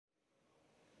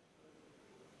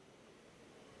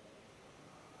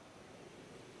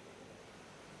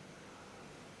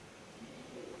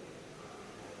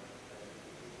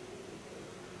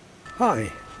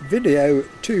Hi, video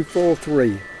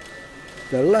 243.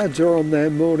 The lads are on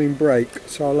their morning break,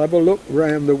 so I'll have a look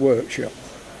round the workshop.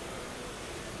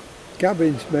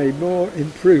 Gavin's made more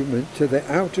improvement to the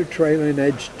outer trailing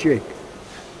edge jig.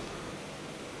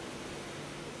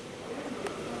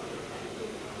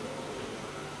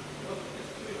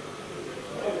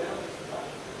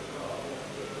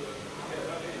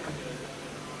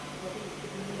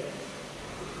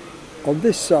 On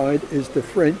this side is the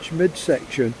French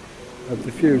midsection of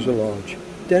the fuselage.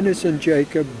 Dennis and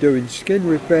Jacob doing skin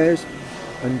repairs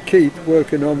and Keith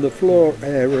working on the floor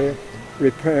area,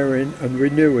 repairing and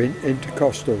renewing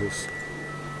intercostals.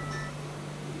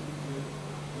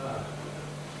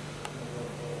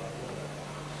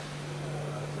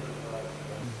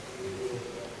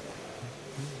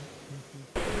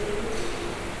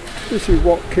 This is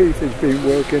what Keith has been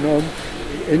working on,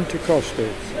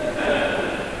 intercostals.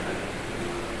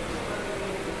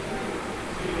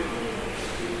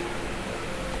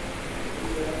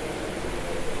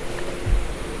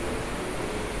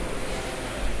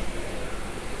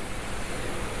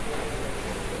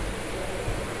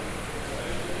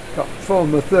 Got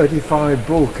former 35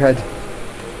 bulkhead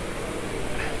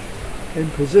in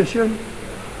position.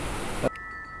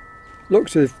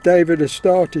 Looks as if David has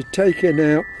started taking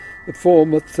out the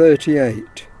former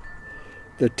 38.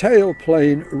 The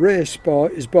tailplane rear spar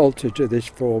is bolted to this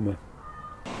former.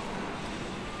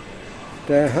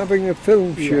 They're having a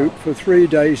film shoot for 3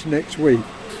 days next week.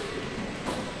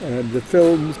 The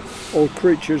film's All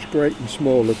Creatures Great and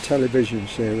Small, a television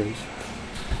series.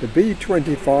 The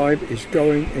B25 is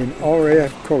going in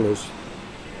RAF colours.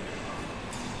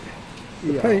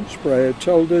 The paint sprayer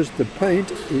told us the paint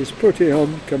he is putting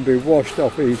on can be washed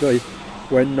off easily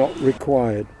when not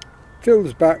required.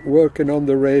 Phil's back working on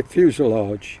the rear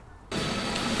fuselage.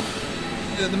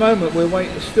 At the moment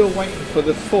we're still waiting for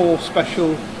the 4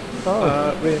 special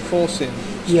reinforcing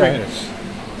stringers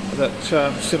that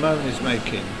Simone is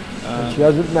making. And she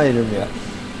hasn't made them yet?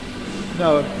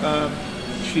 No.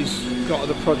 She's got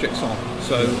other projects on,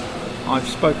 so I've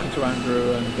spoken to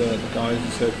Andrew and the guys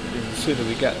and said the sooner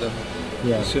we get them,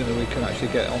 the sooner we can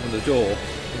actually get on with the door.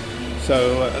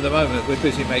 So at the moment we're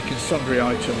busy making sundry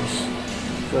items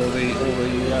for all the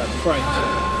frames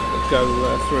that go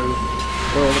through,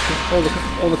 where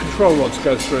all the control rods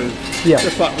go through,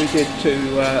 just like we did to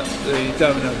the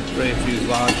Domino rear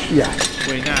fuselage.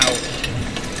 We're now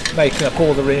making up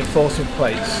all the reinforcing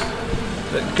plates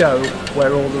that go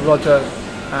where all the rudder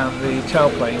and the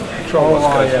tailplane control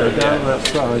rods go through. Down that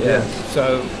side,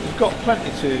 So we've got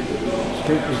plenty to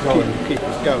keep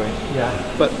us going.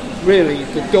 But really,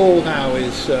 the door now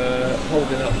is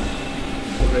holding up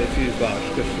the rear fuselage,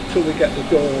 because until we get the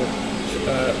door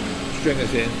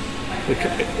stringers in,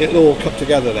 it'll all come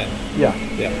together then.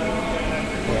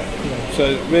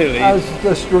 So really, has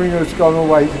the stringers gone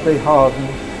away to be hardened?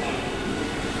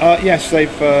 Yes,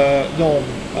 Norm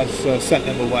has sent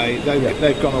them away.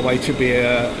 They've gone away to be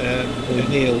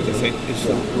annealed, I think is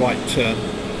the right term,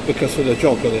 because of the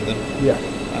joggle in them.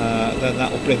 Then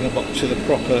that will bring them up to the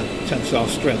proper tensile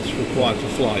strength required for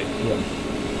flight.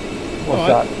 What's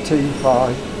that,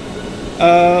 T5?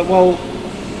 Well,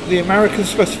 the American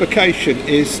specification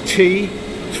is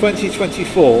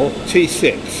T2024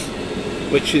 T6,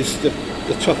 which is the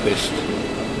toughest.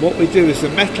 What we do is the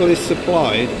metal is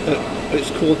supplied at, it's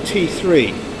called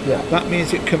T3. That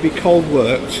means it can be cold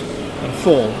worked and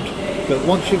formed, but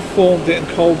once you've formed it and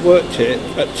cold worked it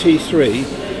at T3,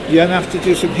 you then have to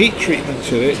do some heat treatment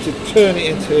to it to turn it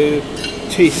into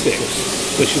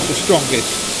T6, which is the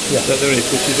strongest that there is,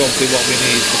 which is obviously what we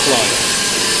need to fly.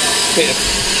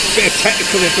 Bit of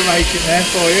technical information there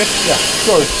for you.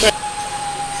 Good.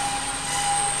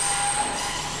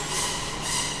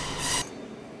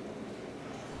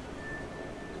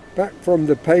 Back from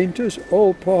the painters,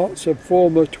 all parts of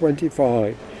former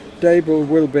 25. Dave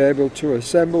will be able to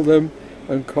assemble them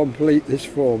and complete this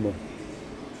former.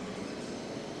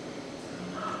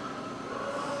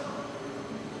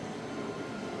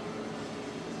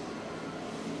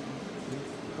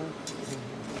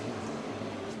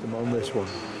 On this one.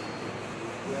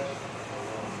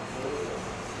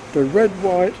 The red,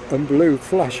 white and blue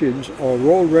flashings are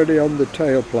already on the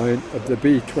tailplane of the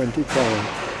B25.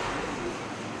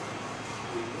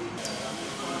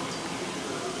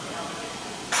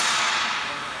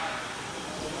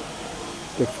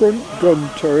 The front gun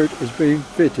turret is being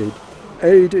fitted.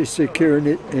 Aid is securing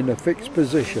it in a fixed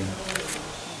position.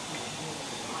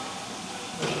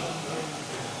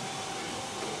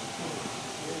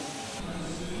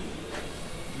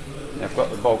 I've got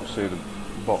the bolts through the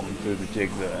bottom through the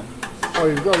jig there. Oh,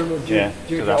 you've got them a jig.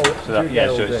 So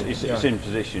it's in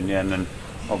position, and then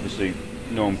obviously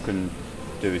Norm can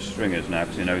do his stringers now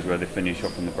because he knows where they finish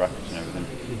up in the brackets and everything.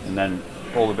 And then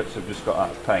all the bits I've just got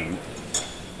out of paint.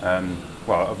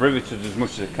 Well, I've riveted as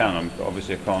much as I can, but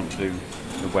obviously I can't do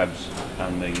the webs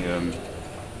and the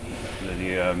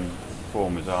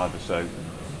formers either, so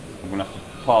I'm going to have to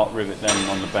part rivet them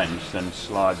on the bench, then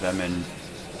slide them in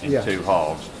two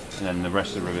halves, and then the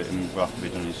rest of the riveting will have to be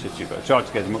done in situ. But I tried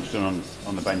to get as much done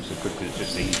on the bench as I could because it's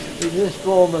just easier. Is this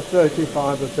former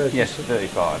 35 or 36? Yes,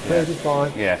 35. Yeah.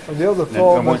 35? Yeah. And the other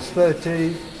former's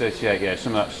 30? 38, yeah,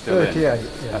 some of that's still 38, in.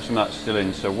 yeah. Some of that's still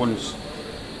in, so once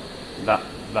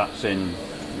that's in,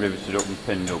 riveted up and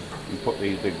pinned up, and put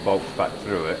these big bolts back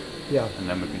through it, and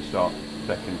then we can start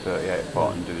taking 38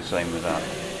 apart and do the same with that.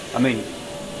 I mean,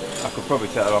 I could probably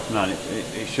take that off now and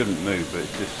it shouldn't move, but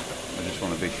it's just, I just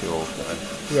want to be sure that I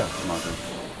might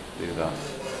do that.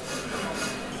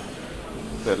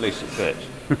 But at least it fits.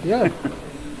 Yeah.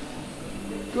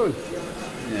 Good.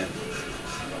 Yeah.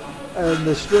 And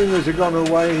the stringers have gone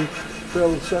away,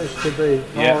 Phil says to be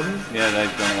on. Yeah,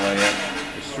 they've gone away, yeah.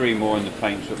 There's 3 more in the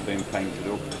paint shop being painted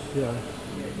up. Yeah.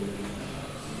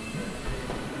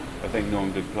 I think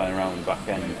Norm did play around with the back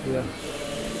end. Yeah.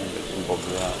 And bits and bobs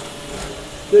of that.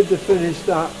 Did they finish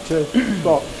that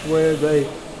box where the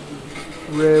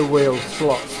rear wheel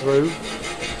slots through?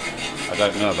 I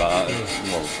don't know about that.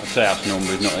 Well, I'd say ask Norm,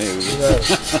 but he's not here, is he? Yeah.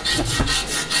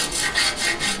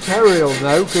 Terry will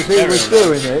know because he was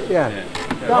doing it, yeah.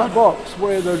 That box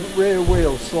where the rear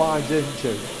wheel slides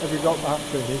into, have you got that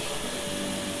finished?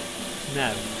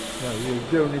 No. No, you were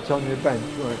doing it on your bench,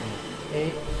 weren't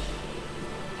you?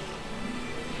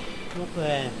 Up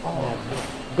there. No.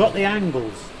 Got the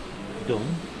angles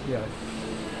done. Yeah.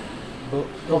 But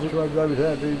Got to have those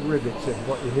heavy rivets in,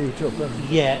 what you heat up, haven't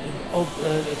you? yeah,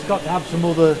 it's got to have some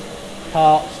other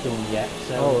parts done yet,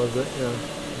 so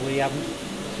we haven't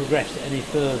progressed it any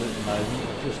further at the moment.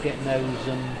 We're just getting those.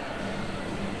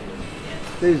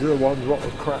 These are the ones what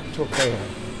were cracked up here.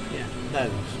 Yeah,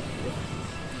 those.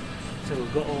 So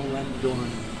we've got all them done.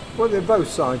 And, Well, they're both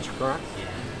sides cracked. yeah.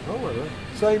 Oh, well,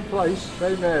 same place,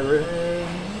 same area. Yeah, I don't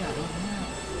know.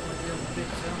 What the other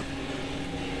bits are.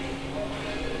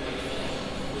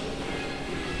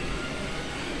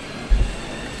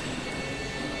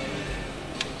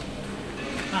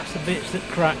 That's the bits that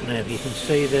crack now. You can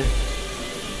see the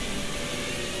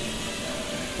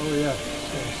Oh, yeah.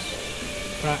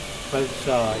 crack both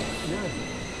sides. Yeah.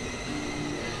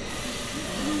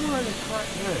 I don't know why they crack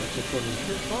there. It's a funny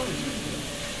bit,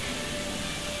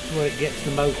 That's where it gets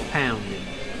the most pounding.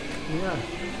 yeah.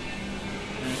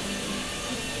 I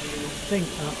think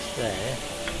that's there.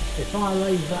 If I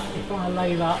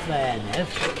lay that there now,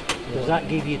 does that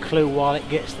give you a clue while it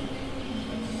gets them?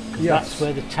 Because that's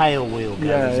where the tail wheel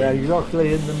goes Yeah, in.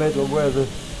 exactly in the middle where the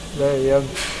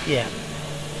Yeah.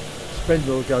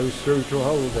 spindle goes through to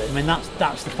hold it. I mean that's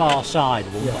the far side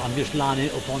one, Yeah. but I'm just lining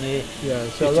it up on here. Yeah,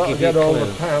 just so to that'll give you a get all the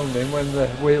clue. pounding when the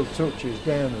wheel touches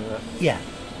down and that. Yeah,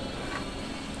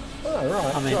 Oh,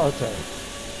 right, I mean- okay.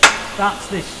 that's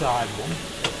this side one.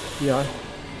 Yeah.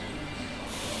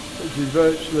 Which is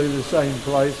virtually the same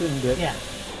place, isn't it? Yeah,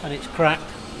 and it's cracked.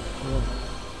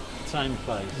 Same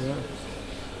place. Yeah.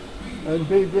 And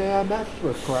BBMFs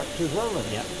were cracked as well then?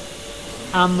 Yeah.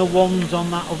 And the ones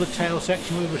on that other tail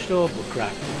section we restored were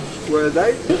cracked. Were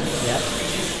they? Yeah.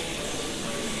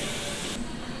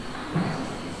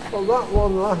 Well, that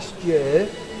one last year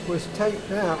was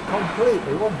taken out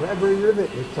completely, wasn't it? Every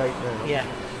rivet was taken out. Yeah.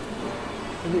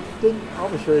 And it didn't,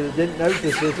 obviously they didn't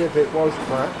notice it if it was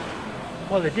cracked.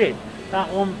 Well, they did. That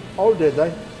one Did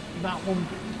they?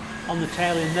 on the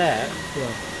tail in there.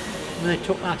 Yeah. When they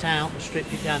took that out and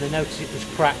stripped it down, they noticed it was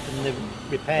cracked and they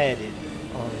repaired it.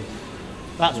 Oh,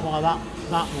 That's why that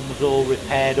one was all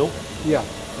repaired up, yeah.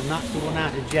 and that's the one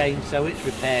out of Jane, so it's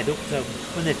repaired up. So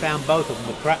when they found both of them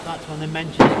were cracked, that's when they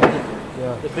mentioned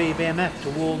the BBMF to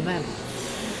warn them.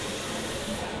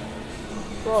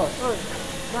 Right,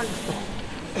 thanks.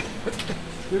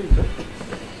 Excuse me.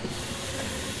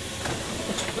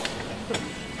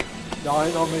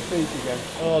 Dying on my feet again.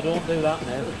 Oh, don't do that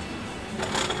now.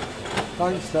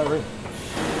 Thanks, Terry.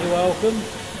 You're welcome.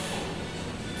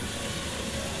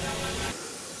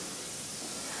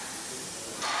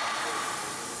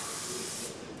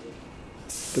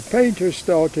 The painter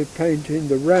started painting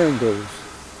the roundels.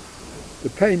 The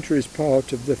painter is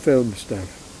part of the film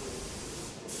staff.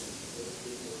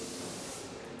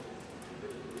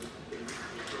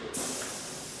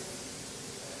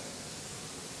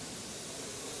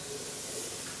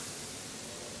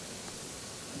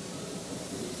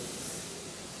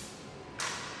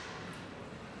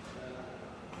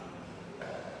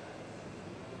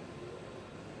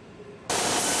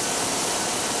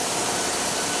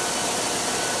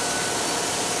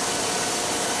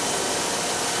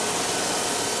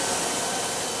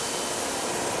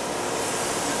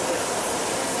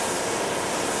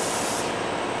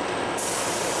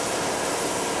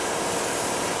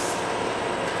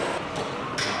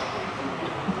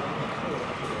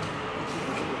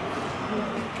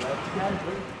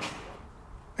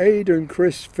 Aid and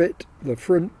Chris fit the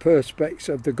front perspex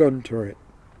of the gun turret.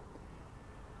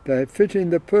 They're fitting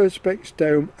the perspex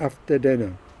dome after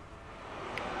dinner.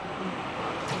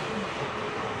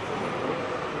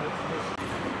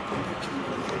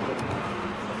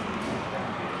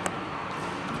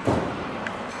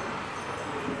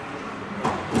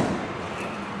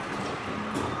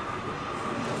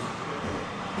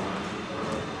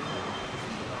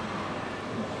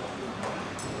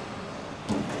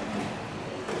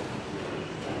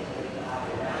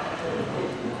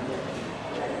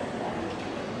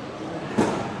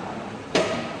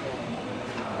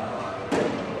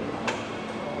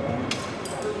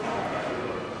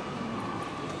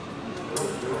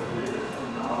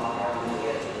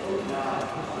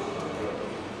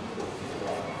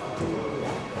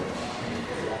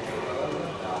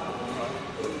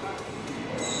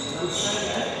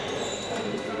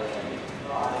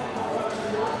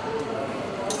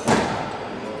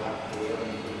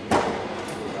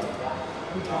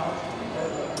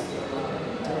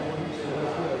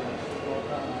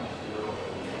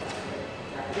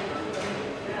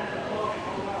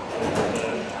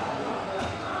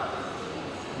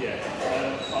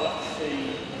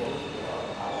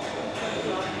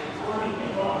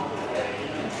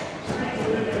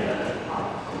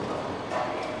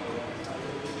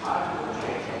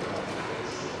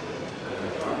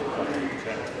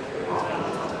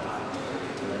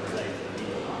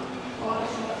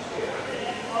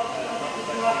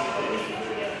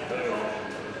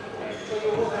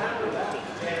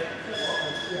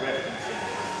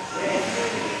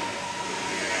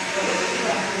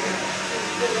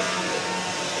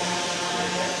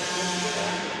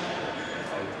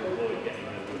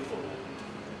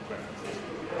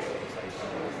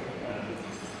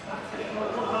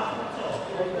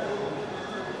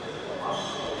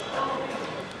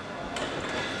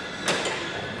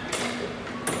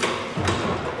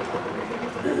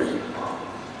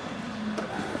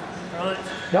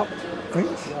 Yep,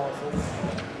 thanks.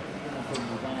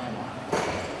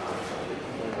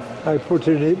 I put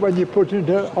it when you're putting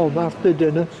it on after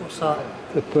dinner. What's that?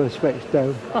 The perspex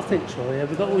down. I think so. Yeah,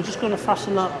 we're just going to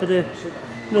fasten that bit of,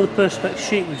 you know, the perspex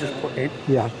sheet we just put in.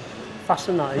 Yeah.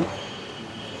 Fasten that in,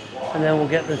 and then we'll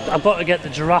get the. I've got to get the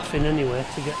giraffe in anyway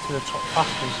to get to the top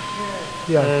fasteners.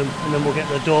 Yeah. And then we'll get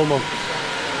the dome on.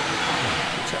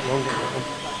 Take long, get that on.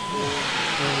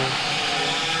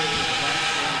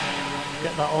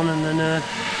 Get that on and then.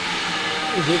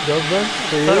 Is it done then?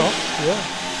 Yeah.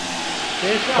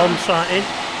 Bomb sight in,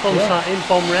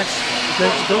 bomb rest. Then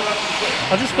it's done.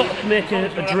 I just got to make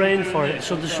a drain for it,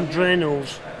 so there's some drain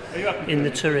holes in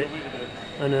the turret,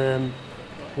 and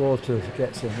water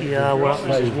gets in. Yeah, what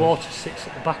happens is water sits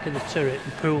at the back of the turret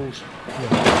and pools.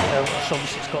 Yeah. So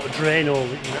obviously it's got a drain hole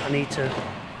that I need to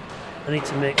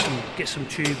get some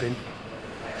tubing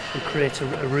and create a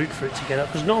route for it to get out,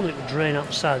 because normally it would drain out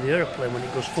the side of the aeroplane when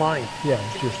it goes flying. Yeah,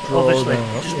 it just draws obviously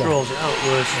it just draws it out,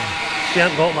 whereas we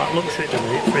haven't got that luxury at the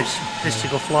minute for this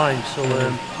to go flying, so I'm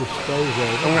going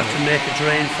to have to make a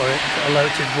drain for it to allow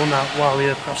it to run out while the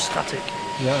aircraft's static.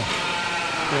 Yeah.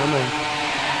 You know what I mean?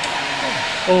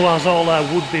 Otherwise all our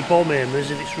would-be bomb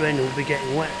aimers, if it's raining, will be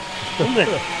getting wet, wouldn't they?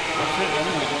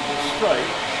 Straight.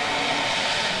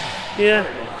 Yeah,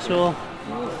 so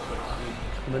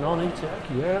coming on, isn't it?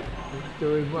 Yeah, it's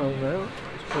doing well now.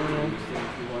 It's coming on.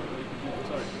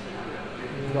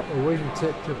 We've got the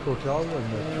wingtip to put on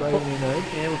and the training edge.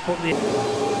 Yeah, we put the...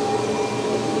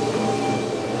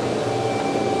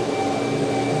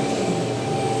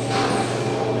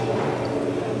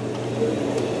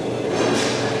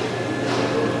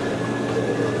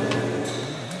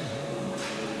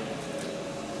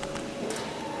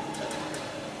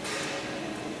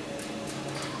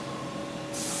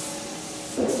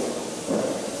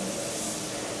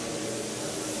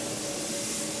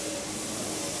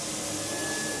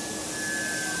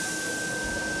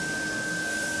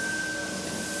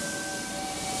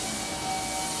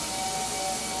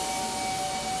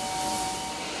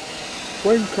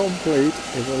 When complete,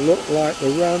 it will look like the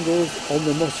roundels on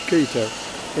the Mosquito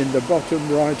in the bottom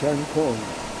right-hand corner.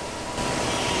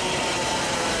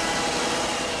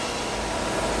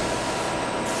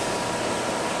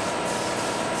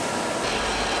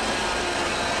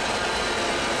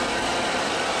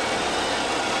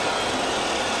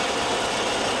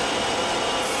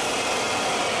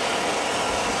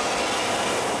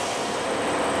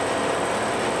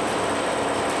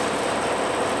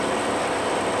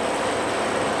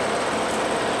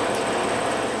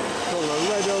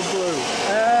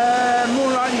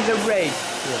 More likely the red.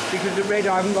 because the red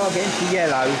I haven't got to get into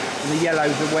yellow, and the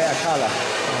yellow's a wetter colour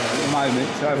at the moment.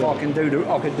 So if I can do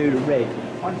the red.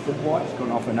 Once the white's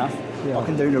gone off enough, I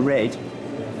can do the red.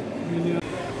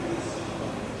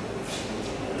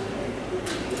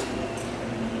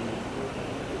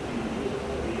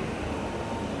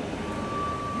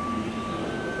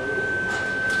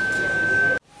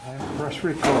 Press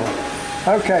record.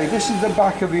 Okay, this is the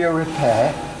back of your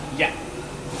repair. Yeah.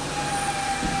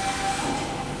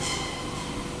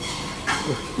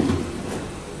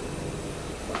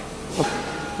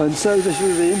 And so this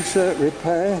is the insert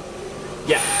repair.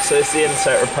 Yeah, so it's the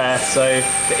insert repair. So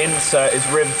the insert is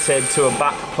riveted to a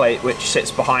back plate which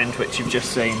sits behind, which you've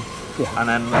just seen. Yeah. And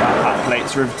then that back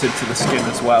plate's riveted to the skin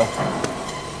as well.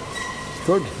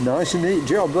 Good, nice and neat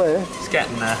job there. It's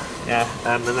getting there, yeah.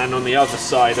 And then on the other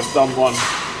side I've done one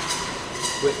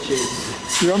which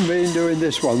is... You haven't been doing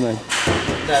this one then?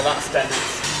 No, that's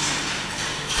Dennis.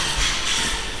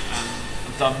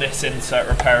 I've done this insert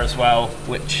repair as well,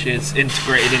 which is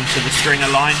integrated into the stringer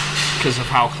line because of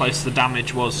how close the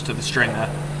damage was to the stringer.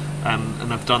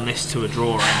 And I've done this to a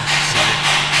drawing, so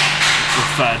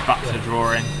referred back to the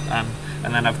drawing.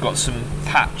 And then I've got some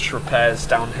patch repairs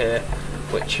down here,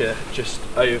 which are just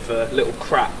over little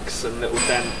cracks and little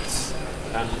dents.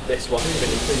 And this one's been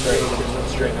integrated into the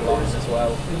stringer line as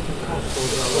well.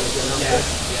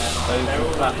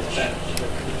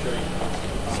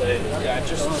 So yeah,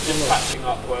 just patching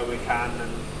up where we can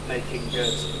and making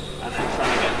good, and then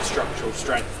trying to get the structural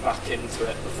strength back into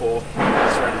it before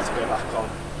it's ready to go back on.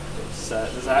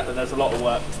 There's a lot of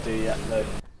work to do yet though.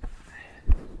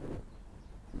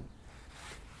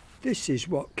 This is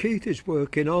what Keith is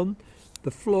working on,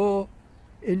 the floor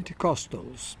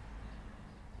intercostals.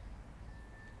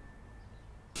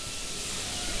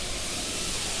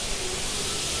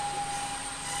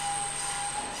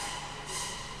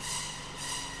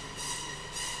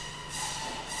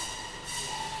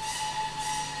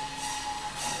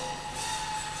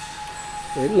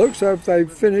 It looks as if they've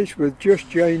finished with just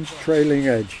Jane's trailing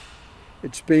edge.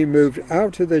 It's been moved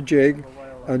out of the jig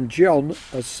and John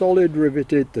has solid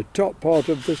riveted the top part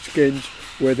of the skins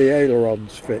where the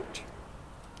ailerons fit.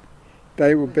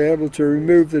 They will be able to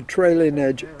remove the trailing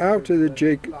edge out of the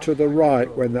jig to the right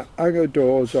when the hangar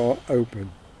doors are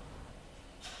open.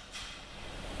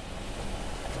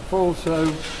 I've also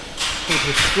put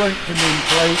a strengthening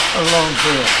plate along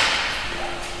here.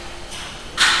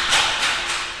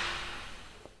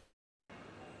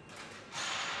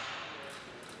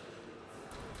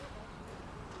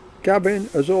 Gavin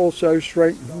has also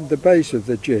strengthened the base of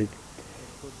the jig,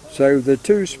 so the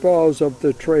two spars of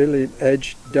the trailing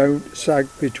edge don't sag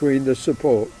between the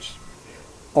supports.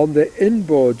 On the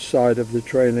inboard side of the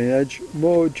trailing edge,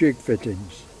 more jig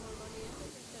fittings.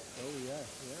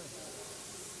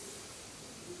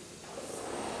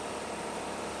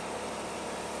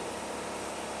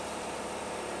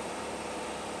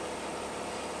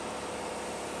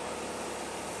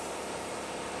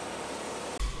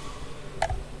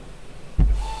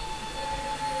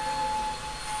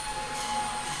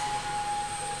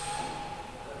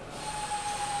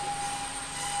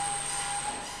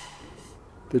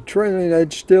 The trailing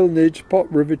edge still needs pot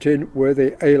riveting where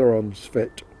the ailerons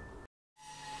fit.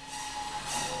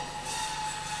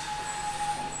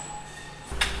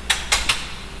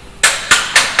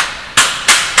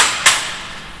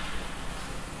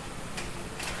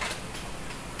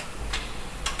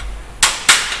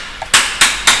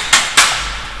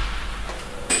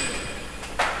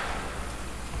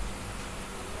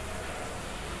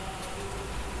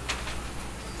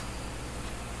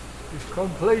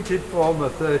 Completed form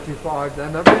of 35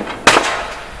 then, have you?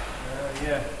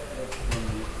 Yeah.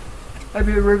 Have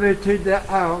you riveted the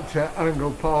outer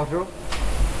angle part up?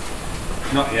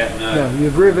 Not yet, no. No,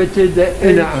 you've riveted the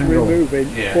inner angle. Removing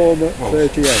form at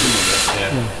 38.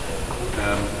 Yeah.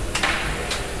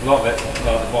 A lot of it,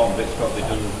 like the bottom bit's got to be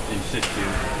done in situ,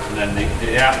 and then the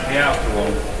outer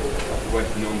one, after wait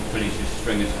for no one finishes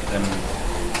stringers, then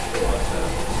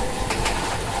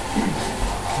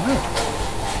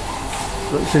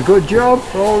Looks a good job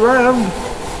all round.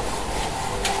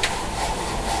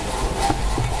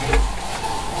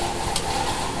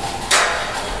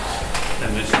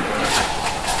 And this 38,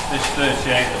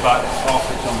 about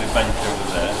half it's on my bench over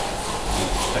there.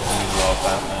 Second the half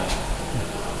out there.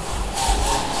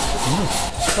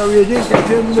 Oh, you didn't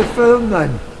get in the film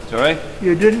then? Sorry?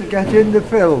 You didn't get in the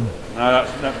film? No,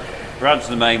 Brad's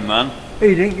the main man.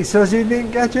 He says he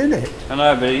didn't get in it. I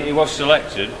know, but he was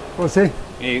selected. Was he?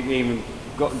 He even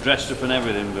got dressed up and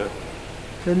everything, but...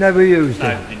 They never used him?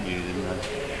 No, didn't use him, no.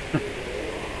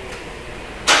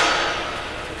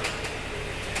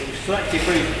 Selected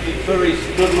for his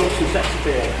good looks and sex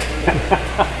appeal.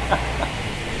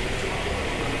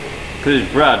 Because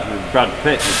it's Brad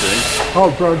Pitt, you see.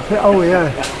 Oh, Brad Pitt. Oh,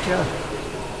 yeah. Yeah.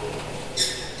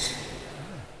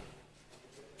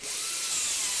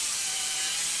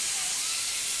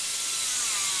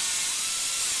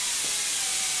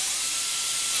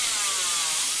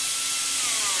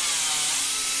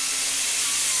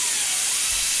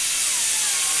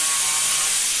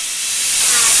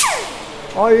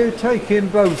 Are you taking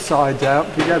both sides out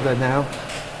together now?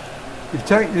 You've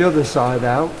taken the other side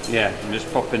out. Yeah, I'm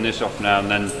just popping this off now, and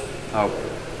then I'll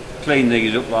clean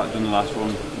these up like I've done the last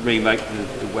one, remake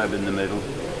the web in the middle,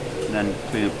 and then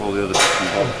clean up all the other bits and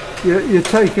bobs. You're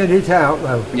taking it out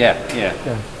though? Yeah.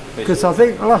 Because I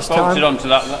think last time... Bolted onto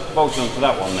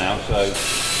that one now, so...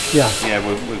 Yeah,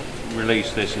 we've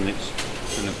released this and it's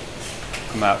going to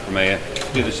come out from here.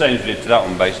 Do the same as we did to that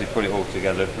one, basically, put it all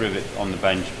together, rivet on the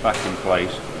bench, back in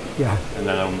place. Yeah. And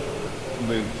then I'll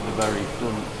move to the very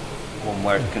front one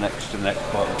where it connects to the next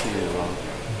part of the gear on.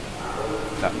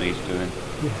 That needs doing.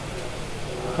 Yeah.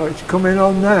 Oh, it's coming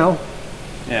on now.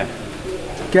 Yeah.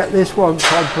 Get this one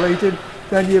completed,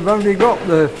 then you've only got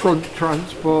the front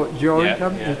transport joint,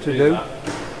 haven't you, to do? That.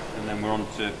 And then we're on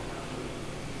to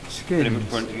skins.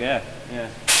 Front, yeah.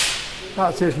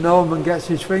 That's if Norman gets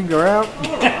his finger out.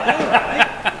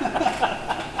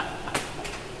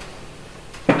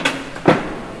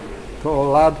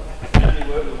 Poor lad.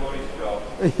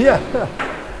 Yeah.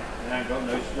 I ain't got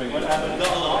no string. There's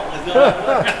not a lot.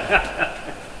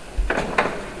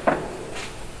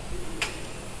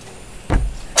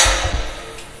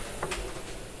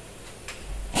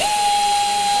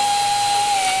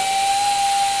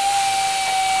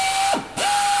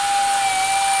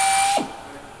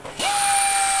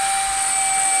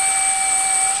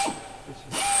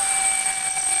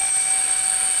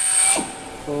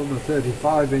 Former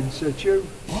 35 in situ.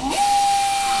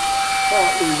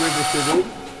 Partly riveted in.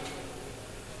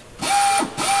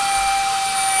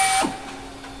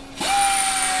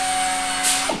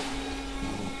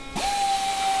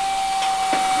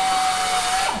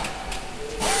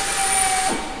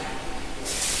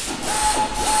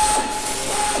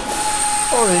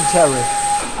 Morning, Terry.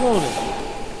 Morning.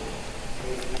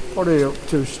 What are you up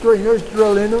to? Stringers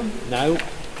drilling them? No.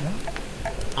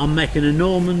 I'm making a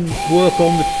Norman work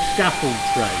on the scaffold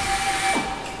tray.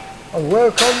 I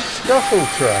work on scaffold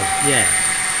tray? Yeah.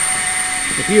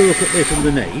 If you look at this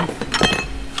underneath,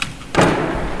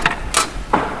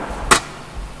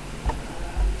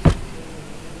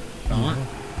 right,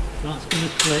 that's going to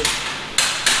clip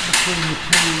between the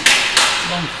two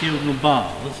longitudinal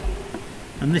bars,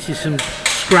 and this is some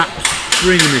scrap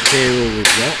string material we've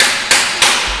got,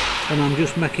 and I'm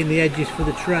just making the edges for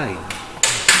the tray.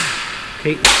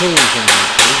 Keep the tools on it.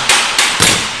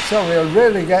 So we'll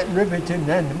really get riveting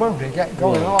then, won't it? Get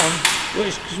going on. Well,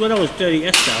 it's because when I was doing it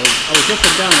yesterday, I was up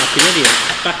and down like an idiot,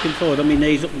 back and forward on my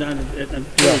knees, up and down, and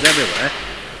tools everywhere.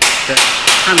 But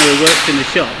Hannah, who works in the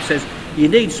shop, says, you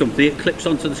need something that clips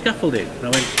onto the scaffolding. And I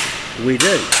went, we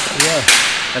do. Yeah.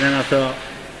 And then I thought,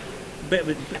 bit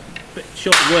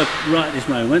short of work right at this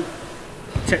moment.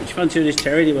 Fancy this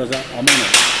Terry, he was like, I'm on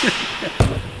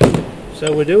it.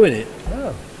 So we're doing it.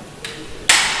 Oh.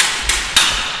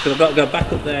 Because I've got to go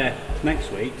back up there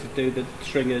next week to do the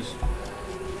stringers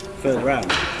further round.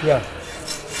 Yeah.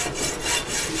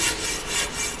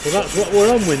 Well, that's what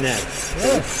we're on with now.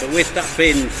 Yeah. But with that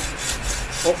bin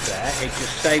up there, it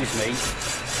just saves me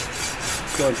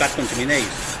going back onto my knees.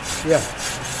 Yeah.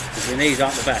 Because my knees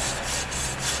aren't the best.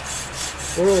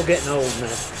 We're all getting old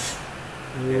now.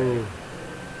 Yeah.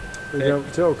 We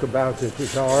don't talk about it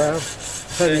at our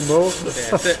house anymore.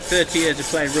 Yeah, 30 years of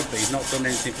playing rugby, not done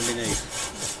anything for my knees.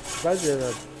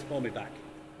 Pleasure. Pull me back.